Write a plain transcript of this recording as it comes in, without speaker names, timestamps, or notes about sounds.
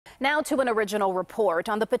Now to an original report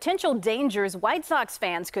on the potential dangers White Sox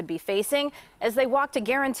fans could be facing as they walk to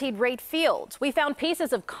Guaranteed Rate Field. We found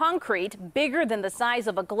pieces of concrete bigger than the size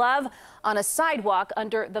of a glove on a sidewalk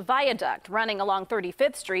under the viaduct running along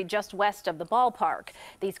 35th Street just west of the ballpark.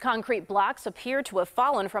 These concrete blocks appear to have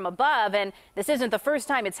fallen from above, and this isn't the first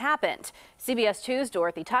time it's happened. CBS 2's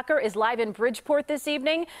Dorothy Tucker is live in Bridgeport this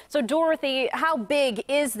evening. So Dorothy, how big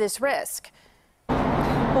is this risk?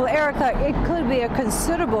 Well, Erica, it could be a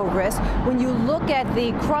considerable risk. When you look at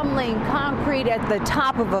the crumbling concrete at the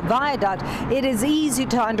top of a viaduct, it is easy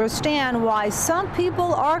to understand why some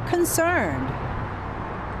people are concerned.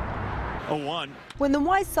 0-1. When the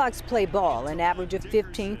White Sox play ball, an average of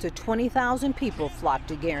 15,000 to 20,000 people flock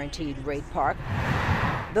to Guaranteed Rate Park.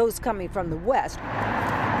 Those coming from the west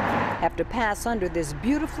have to pass under this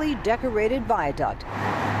beautifully decorated viaduct.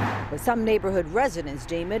 But some neighborhood residents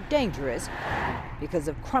deem it dangerous because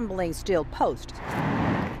of crumbling steel posts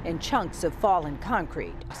and chunks of fallen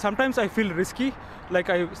concrete. Sometimes I feel risky, like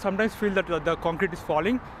I sometimes feel that the concrete is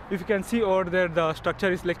falling. If you can see over there, the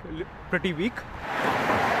structure is like pretty weak.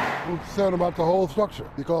 I'm concerned about the whole structure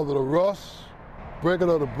because of the rust, breaking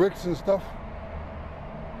of the bricks and stuff.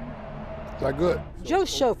 Not good. Joe's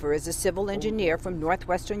chauffeur is a civil engineer from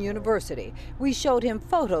Northwestern University. We showed him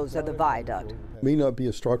photos of the viaduct. It may not be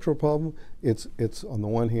a structural problem. It's on the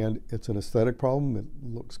one hand, it's an aesthetic problem.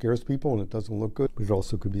 It scares people and it doesn't look good. But it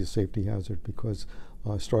also could be a safety hazard because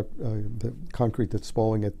the concrete that's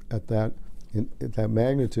falling at that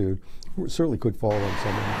magnitude certainly could fall on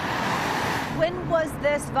someone. When was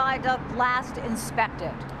this viaduct last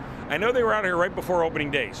inspected? I know they were out here right before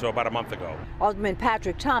opening day, so about a month ago. Alderman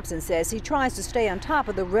Patrick Thompson says he tries to stay on top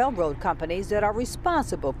of the railroad companies that are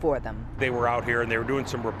responsible for them. They were out here and they were doing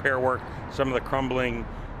some repair work, some of the crumbling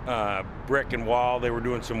brick and wall. They were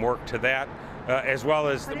doing some work to that, as well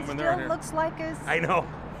as but when it they're still looks like it's...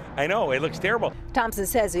 I know, it looks terrible. Thompson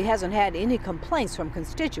says he hasn't had any complaints from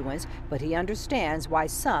constituents, but he understands why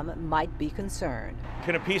some might be concerned.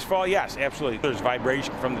 Can a piece fall? Yes, absolutely. There's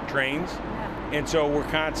vibration from the trains, and so we're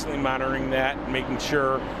constantly monitoring that, making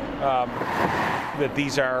sure that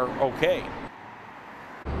these are okay.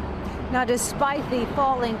 Now, despite the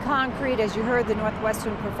falling concrete, as you heard the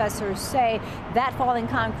Northwestern professor say, that falling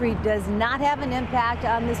concrete does not have an impact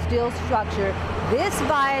on the steel structure. This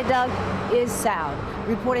viaduct is sound.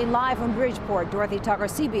 Reporting live from Bridgeport, Dorothy Tucker,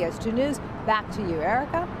 CBS 2 News. Back to you,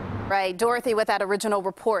 Erica. Right, Dorothy, with that original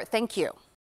report. Thank you.